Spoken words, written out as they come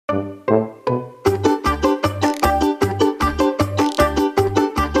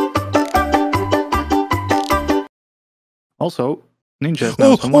Also, Ninja is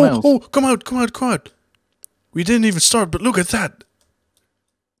now someone else. Oh, come out. We didn't even start, but look at that.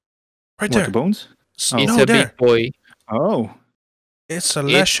 Right What, there. the bones? It's No, a there. big boy. Oh. It's a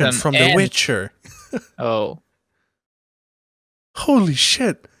lesson an from The ant. Witcher. Oh. Holy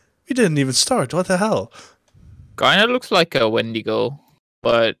shit. We didn't even start. What the hell? Kinda looks like a Wendigo,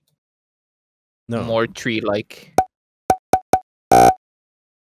 but No. more tree-like.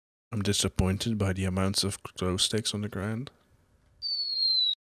 I'm disappointed by the amounts of glow sticks on the ground.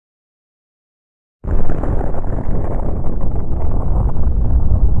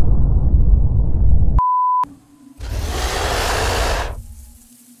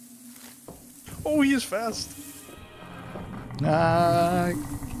 Oh, he is fast. Ah,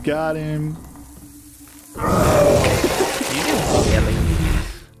 got him.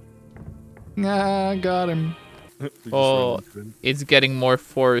 Ah, got him. Oh, it's getting more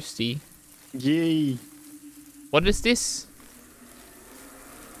foresty. Yay. What is this?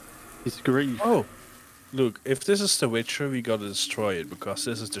 It's great. Oh, look! If this is the Witcher, we gotta destroy it because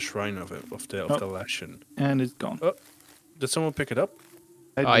this is the shrine of it, of the lesson. And it's gone. Oh, did someone pick it up?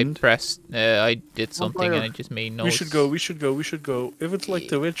 I didn't. pressed. I did something and fire. I just made noise. We should go. We should go. We should go. If it's like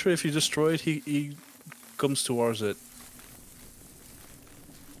the Witcher, if you destroy it, he comes towards it.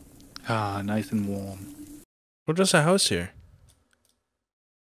 Ah, nice and warm. Or there's a house here.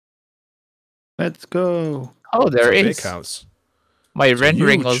 Let's go. Oh, there It's a is. big house. My It's a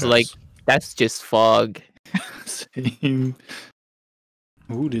rendering huge was like, house. that's just fog. Same.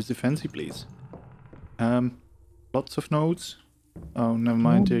 Ooh, this is a fancy place. Lots of notes. Oh, never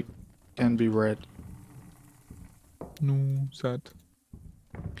mind. They can be read. No, sad.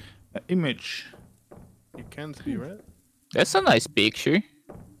 Image. You can't be right. That's a nice picture.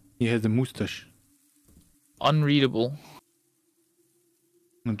 He has a mustache. Unreadable.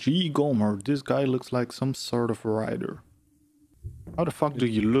 G. Gomer. This guy looks like some sort of rider. How the fuck do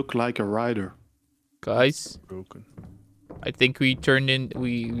you look like a rider? Guys, Broken. I think we turned in.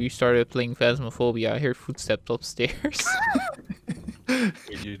 We started playing Phasmophobia. I heard footsteps upstairs.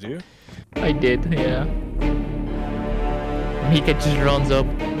 Did you do? I did, yeah. Mika just runs up.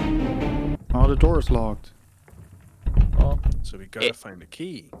 Oh, the door is locked. Oh, So we gotta find the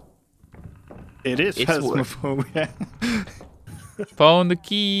key. It is It's Phasmophobia. found the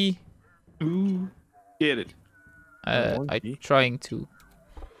key. Ooh, get it. One I key. trying to.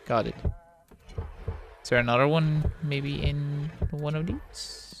 Got it. Is there another one? Maybe in one of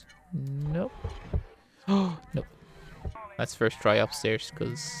these? Nope. Oh, nope. Let's first try upstairs,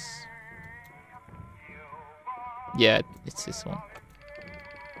 cause. Yeah, it's this one.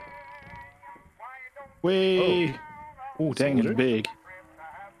 Way. Oh, dang, it's Soldier? big.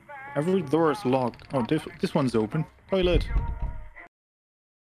 Every door is locked. Oh, this one's open. Toilet.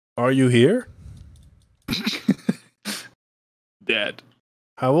 Are you here? Dead.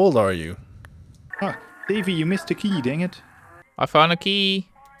 How old are you? Ah, Davy, you missed the key, dang it. I found a key.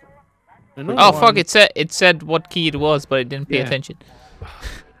 Another Oh fuck! one. It said what key it was, but I didn't pay Yeah. attention.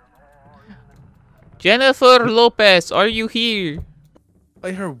 Jennifer Lopez, are you here?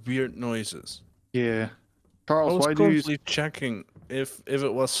 I heard weird noises. Yeah. I Charles, was why do you... constantly checking if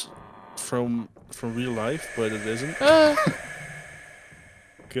it was from real life, but it isn't.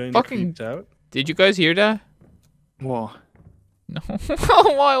 Kinda Fucking- creeped out. Did you guys hear that? What? No.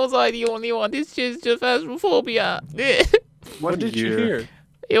 Why was I the only one? This is just Phasmophobia. What did you hear?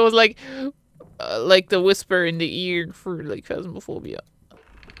 It was like the whisper in the ear for like Phasmophobia.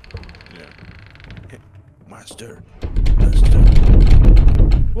 Yeah. Hey, Master.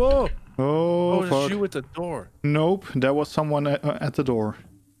 Whoa! Oh, Oh, it's fuck. you at the door. Nope, there was someone at the door.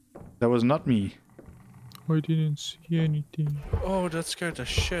 That was not me. I didn't see anything. Oh, that scared the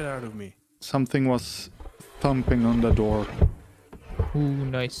shit out of me. Something was thumping on the door. Ooh,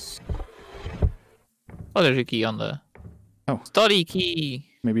 nice. Oh, there's a key on the... Oh. Study key!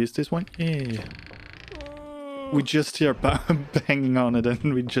 Maybe it's this one? Yeah. We just hear banging on it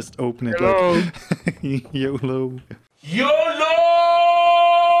and we just open it like... YOLO.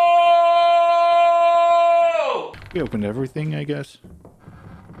 YOLO! We opened everything, I guess.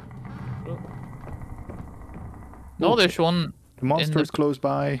 No, there's one... The monster the- is close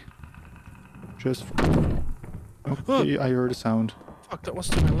by. Just... Okay, I heard a sound. Fuck, that was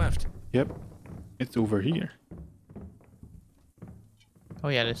to my left. Yep. It's over here. Oh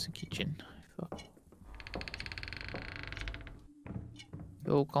yeah, there's the kitchen. Fuck.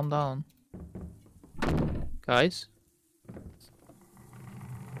 Yo, calm down. Guys?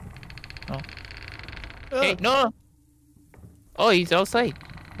 Oh. Hey, no! Oh, he's outside.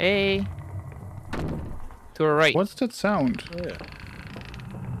 Hey. To our right. What's that sound? Oh, yeah.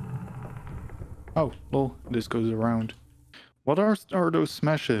 Oh, well, this goes around. What are those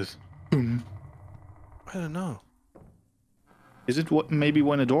smashes? Boom. I don't know. Is it what? Maybe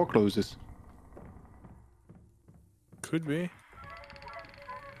when a door closes? Could be.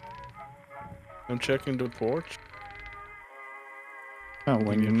 I'm checking the porch. Oh,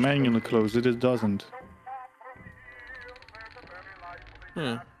 when you manually close it, it doesn't.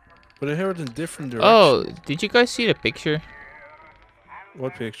 Yeah. But I heard in different directions. Oh, did you guys see the picture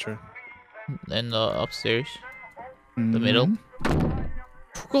What picture? in the upstairs? The middle?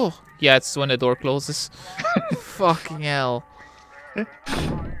 Oh, yeah, it's when the door closes. Fucking hell.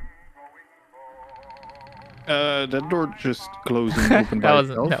 That door just closed and opened by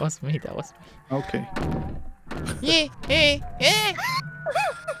itself. That was me. That was me. Okay. Yeah, yeah.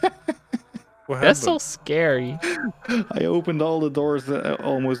 What That's so happened? scary. I opened all the doors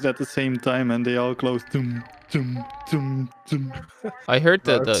almost at the same time, and they all closed. Dum, dum, dum, dum. I heard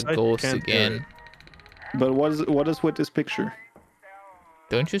the Outside you ghost can't hear again. But what is with this picture?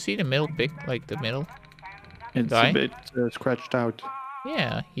 Don't you see the middle pic? Like the middle? It's Guy? a bit scratched out.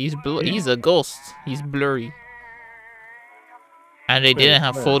 Yeah, he's a ghost. He's blurry. And they didn't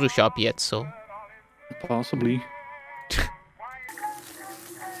have where? Photoshop yet, so. Possibly.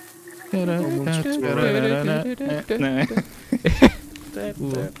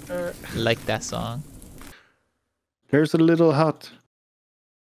 Like that song. There's a little hut.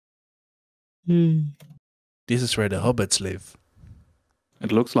 This is where the hobbits live.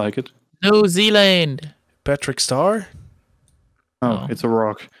 It looks like it. New Zealand. Patrick Star? Oh, Oh. it's a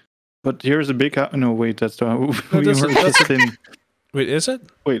rock. But here's a big house. No, wait, that's the we that's- were that's- just in. Wait, is it?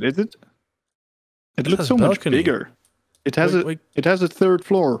 Wait, is it? It It looks has so much balcony. bigger. It has Wait. it has a third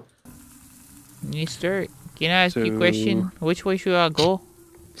floor. Mister, can I ask you a So- question? Which way should I go?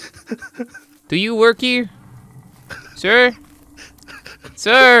 Do you work here? Sir?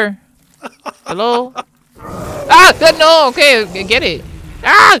 Sir? Hello? Ah! No! Okay, get it.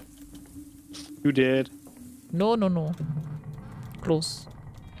 Ah! You did. No. Close.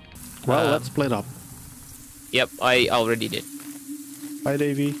 Well, let's split up. Yep, I already did. Bye,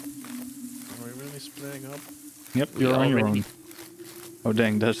 Davy. Are we really splitting up? Yep, We you're on your already- own. Oh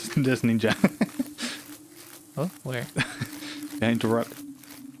dang, that's Ninja. Oh, where? Behind the rock.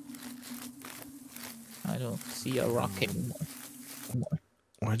 I don't see a rock anymore.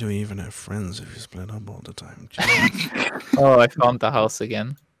 Why do we even have friends if you split up all the time? Oh, I found the house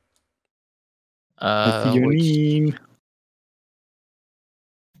again. What's your Which- name?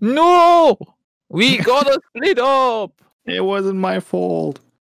 No! We gotta split up! It wasn't my fault.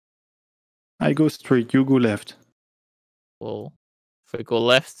 I go straight, you go left. Well, if I go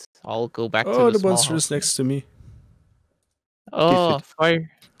left, I'll go back to Oh, the the small monster house. is next to me. Oh, it.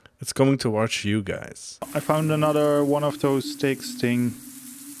 fire. It's coming to watch you guys. I found another one of those stakes thing.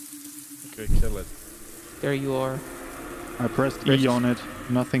 Okay, kill it. There you are. I pressed E on it.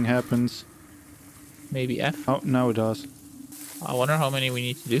 Nothing happens. Maybe F. Oh, now it does. I wonder how many we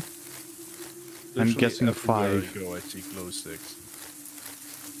need to do. I'm Literally guessing everywhere 5. I go, I see glow sticks.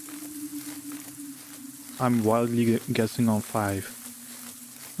 I'm wildly guessing on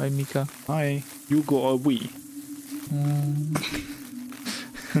 5. Hi, Mika. Hi, you go away.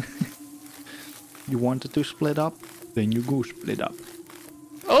 You wanted to split up? Then you go split up.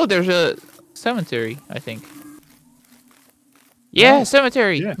 Oh, there's a cemetery, I think. Yeah, Oh,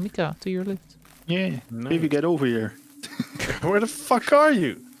 cemetery! yeah. Mika, to your left. Yeah, Nice. baby, get over here. Where the fuck are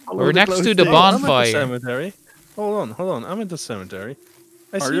you? We're next to the I'm at the bonfire. cemetery. Hold on. I'm at the cemetery.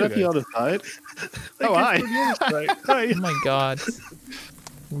 I Are see you you at the guys. other side? I Oh, came hi. from the other side. Hi. Oh my god.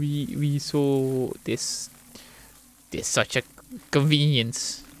 We saw this such a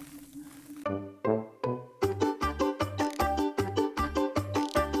convenience.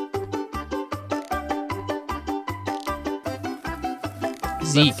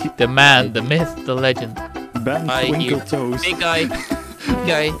 Zeke, the man, the myth, the legend. Ben Hi, you. Twinkletoes. Big guy. Big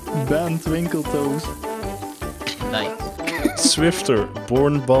guy. Ben Twinkletoes. Nice. Swifter,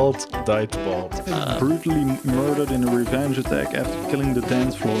 born bald, died bald. Brutally murdered in a revenge attack after killing the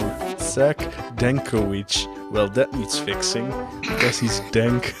dance floor. Zach Dankowicz. Well, that needs fixing, because he's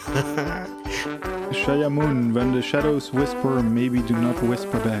dank. Shayamun, when the shadows whisper, maybe do not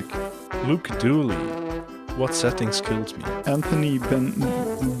whisper back. Luke Dooley. What settings killed me? Anthony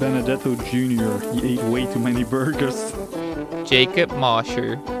Benedetto Jr. He ate way too many burgers. Jacob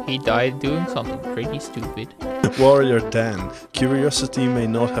Mosher. He died doing something pretty stupid. Warrior Dan. Curiosity may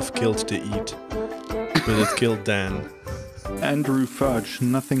not have killed the eat, but it killed Dan. Andrew Fudge.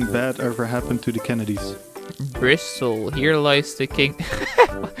 Nothing bad ever happened to the Kennedys. Bristol. Here lies the king.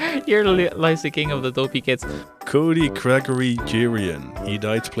 Here lies the king of the dopey kids. Cody Gregory Jerian. He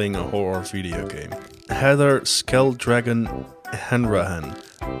died playing a horror video game. Heather Skeldragon Hanrahan.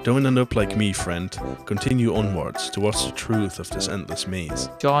 Don't end up like me, friend. Continue onwards towards the truth of this endless maze.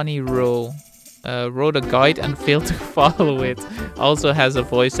 Johnny Rowe wrote a guide and failed to follow it. Also has a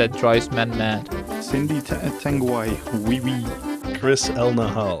voice that drives men mad. Cindy Tangwai, wee wee. Chris El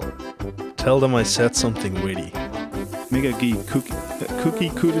Nahal. Tell them I said something witty. Mega Geek, Cookie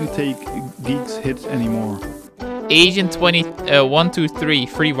couldn't take Geek's hits anymore. Agent 123,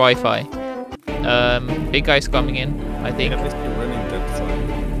 free Wi-Fi. Big guy's coming in, I think. At least you're running that far.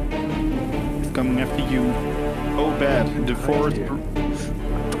 It's coming after you. Oh bad, the forest...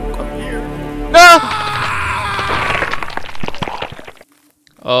 Come here. No!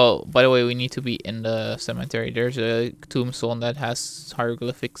 Oh, by the way, we need to be in the cemetery. There's a tombstone that has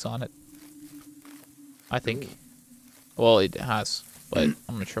hieroglyphics on it. I think. Well, it has, but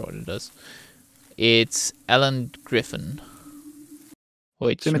I'm not sure what it does. It's Ellen Griffin.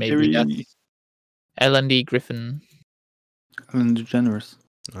 Which maybe that's Ellen D. Griffin. Ellen DeGeneres.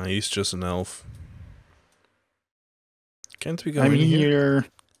 He's just an elf. Can't we go I'm in here? here.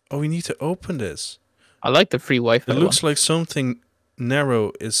 Oh, we need to open this. I like the free Wi-Fi. It looks like something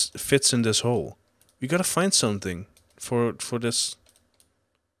narrow fits in this hole. We gotta find something for this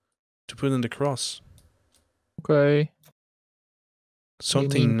to put in the cross. Okay.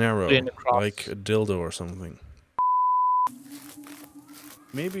 Something narrow, in the cross? like a dildo or something.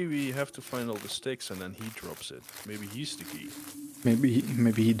 Maybe we have to find all the sticks and then he drops it. Maybe he's the key. Maybe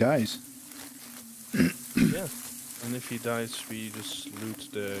he dies. Yeah. And if he dies, we just loot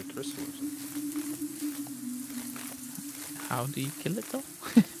the crystals. How do you kill it though?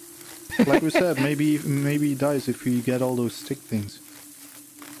 Like we said, maybe he dies if we get all those stick things.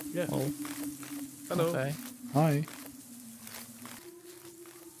 Yeah. Oh. Hello. Okay. Hi.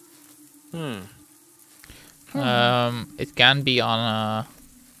 It can be on a,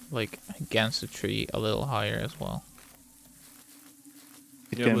 like, against a tree a little higher as well.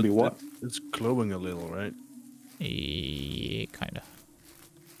 It can be what? It's glowing a little, right? Yeah, kinda.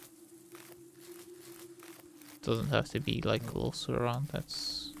 Doesn't have to be like closer around.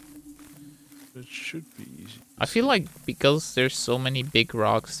 That's. It should be easy. I feel like because there's so many big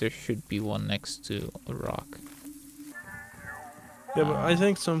rocks, there should be one next to a rock. Yeah, but I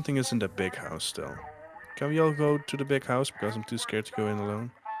think something is in the big house still. Can we all go to the big house because I'm too scared to go in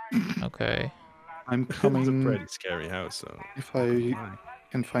alone? Okay. I'm It's a coming pretty scary house, though. if I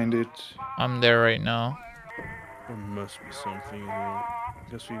can find it. I'm there right now. There must be something in here.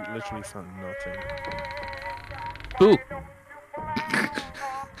 Because we literally found nothing. Ooh.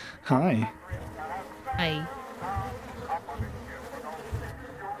 Hi. Hi.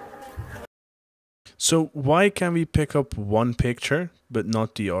 So why can we pick up one picture but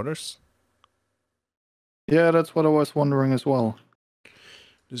not the others? Yeah, that's what I was wondering as well.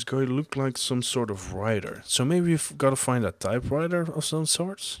 This guy looked like some sort of writer. So maybe we've got to find a typewriter of some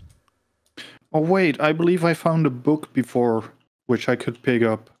sorts? Oh wait, I believe I found a book before which I could pick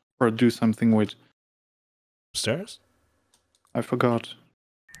up or do something with. Upstairs? I forgot.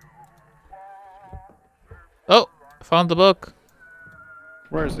 Oh, found the book.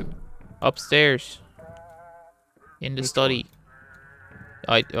 Where is it? Upstairs. In the study.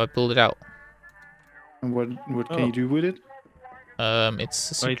 I pulled it out. And what can Oh. you do with it?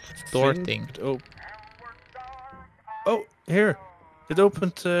 It's a secret door thing. Oh, here. It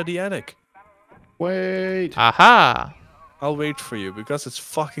opened the attic. Wait. Aha! I'll wait for you because it's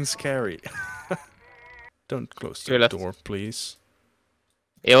fucking scary. Don't close Your the left. door, please.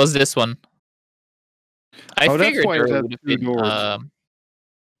 It was this one. I Oh, that's figured why it there had would have two been doors.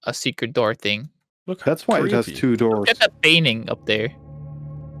 a secret door thing. Look, That's why it has creepy. two doors. Look at that painting up there.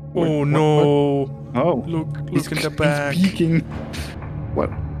 Oh What- no! Oh. Look He's- in the back. He's peeking. What?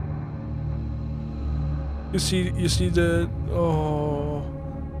 You see the oh.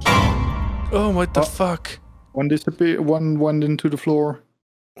 Oh, what the Oh. fuck? One disappeared. One went into the floor.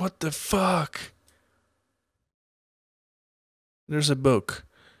 What the fuck? There's a book.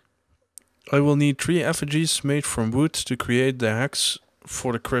 I will need 3 effigies made from wood to create the hex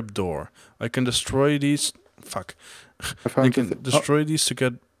for the crypt door. I can destroy these. Fuck. I I found can the destroy these to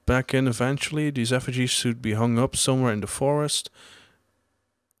get back in eventually. These effigies should be hung up somewhere in the forest.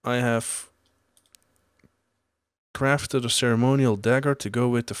 I have crafted a ceremonial dagger to go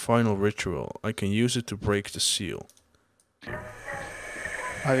with the final ritual. I can use it to break the seal.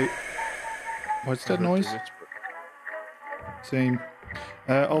 What's that noise? Same.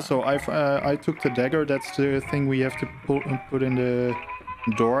 Also, I took the dagger. That's the thing we have to put in the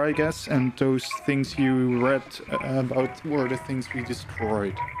door, I guess. And those things you read about were the things we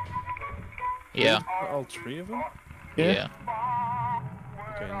destroyed. Yeah. All 3 of them? Yeah.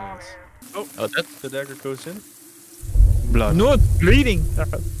 Okay, nice. Oh, that the dagger goes in. Blood. no, it's bleeding.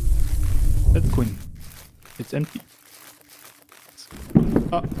 That's Quinn. It's empty.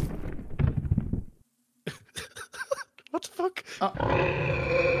 Ah. What the fuck?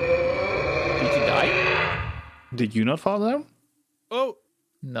 Did you die? Did you not fall down? Oh,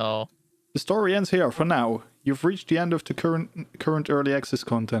 No. The story ends here for now. You've reached the end of the current early access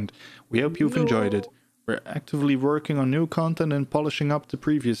content. We hope you've enjoyed it. We're actively working on new content and polishing up the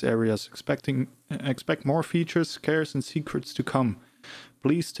previous areas. Expect more features, scares, and secrets to come.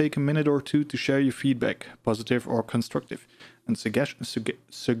 Please take a minute or two to share your feedback, positive or constructive, and suggestions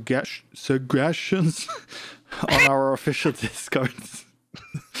on our official Discord.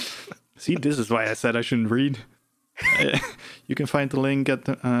 See, this is why I said I shouldn't read. You can find the link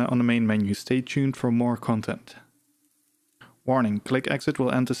on the main menu. Stay tuned for more content. Warning, click exit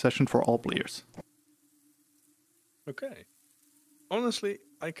will end the session for all players. okay. Honestly,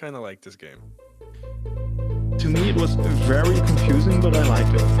 I kind of like this game. To me it was very confusing, but I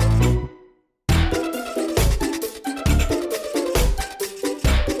liked it.